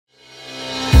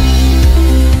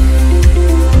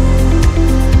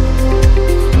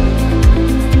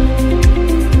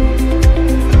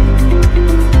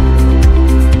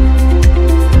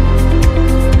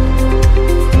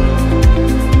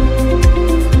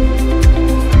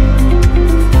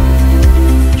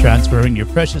Transferring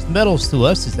your precious metals to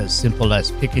us is as simple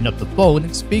as picking up the phone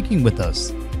and speaking with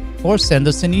us, or send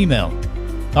us an email.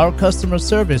 Our customer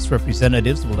service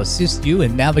representatives will assist you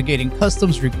in navigating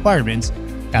customs requirements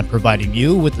and providing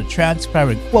you with a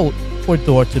transparent quote for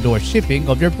door-to-door shipping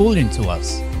of your bullion to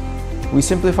us. We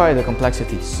simplify the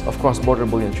complexities of cross-border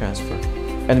bullion transfer,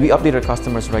 and we update our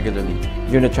customers regularly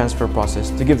during the transfer process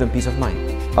to give them peace of mind.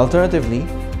 Alternatively,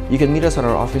 you can meet us at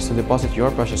our office to deposit your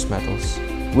precious metals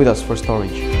with us for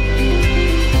storage.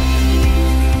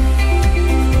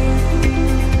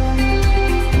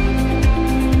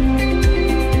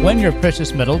 When your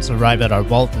precious metals arrive at our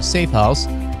vault, the safe house,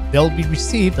 they'll be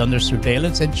received under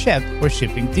surveillance and checked for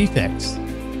shipping defects.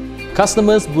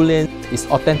 Customers' bullion is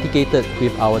authenticated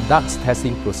with our DUX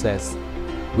testing process.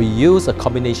 We use a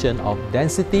combination of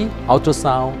density,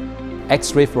 ultrasound,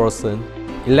 X-ray fluorescence,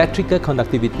 electrical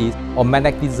conductivity, or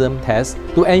magnetism tests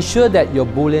to ensure that your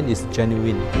bullion is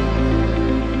genuine.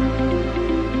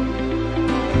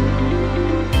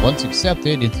 Once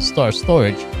accepted into S.T.A.R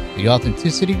storage, the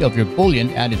authenticity of your bullion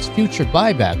and its future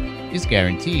buyback is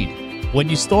guaranteed. When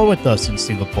you store with us in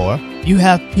Singapore, you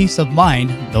have peace of mind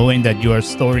knowing that you are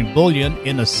storing bullion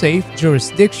in a safe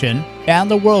jurisdiction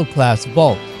and a world-class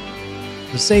vault.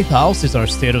 The Safe House is our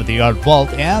state-of-the-art vault,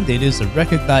 and it is a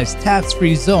recognized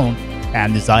tax-free zone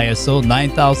and is ISO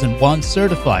 9001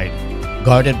 certified.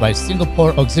 Guarded by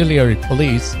Singapore Auxiliary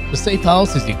Police, the Safe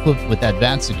House is equipped with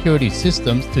advanced security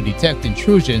systems to detect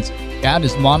intrusions and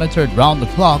is monitored round the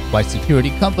clock by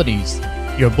security companies.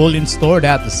 Your bullion stored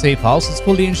at the Safe House is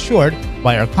fully insured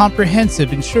by our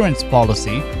comprehensive insurance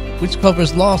policy, which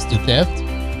covers loss to theft,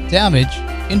 damage,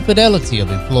 infidelity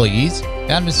of employees,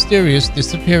 and mysterious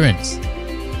disappearance.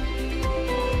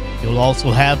 You'll also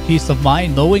have peace of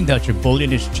mind knowing that your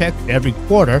bullion is checked every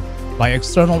quarter by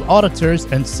external auditors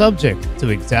and subject to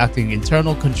exacting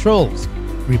internal controls.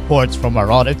 Reports from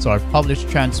our audits are published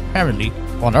transparently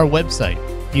on our website.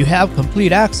 You have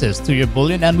complete access to your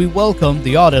bullion, and we welcome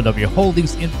the audit of your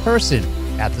holdings in person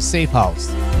at the Safe House.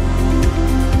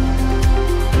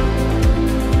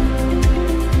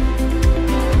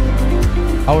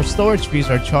 Our storage fees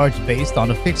are charged based on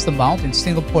a fixed amount in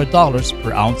Singapore dollars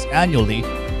per ounce annually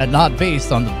and not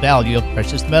based on the value of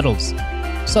precious metals.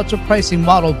 Such a pricing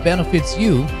model benefits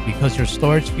you because your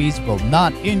storage fees will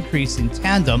not increase in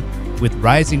tandem with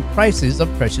rising prices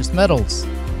of precious metals.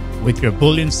 With your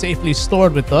bullion safely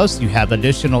stored with us, you have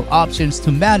additional options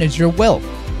to manage your wealth.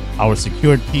 Our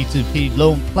secured P2P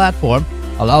loan platform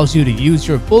allows you to use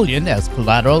your bullion as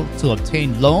collateral to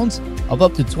obtain loans of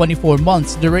up to 24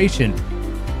 months duration.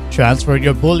 Transfer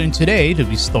your bullion today to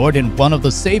be stored in one of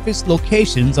the safest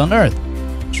locations on Earth.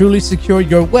 Truly secure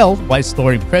your wealth by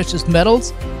storing precious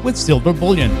metals with silver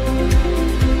bullion.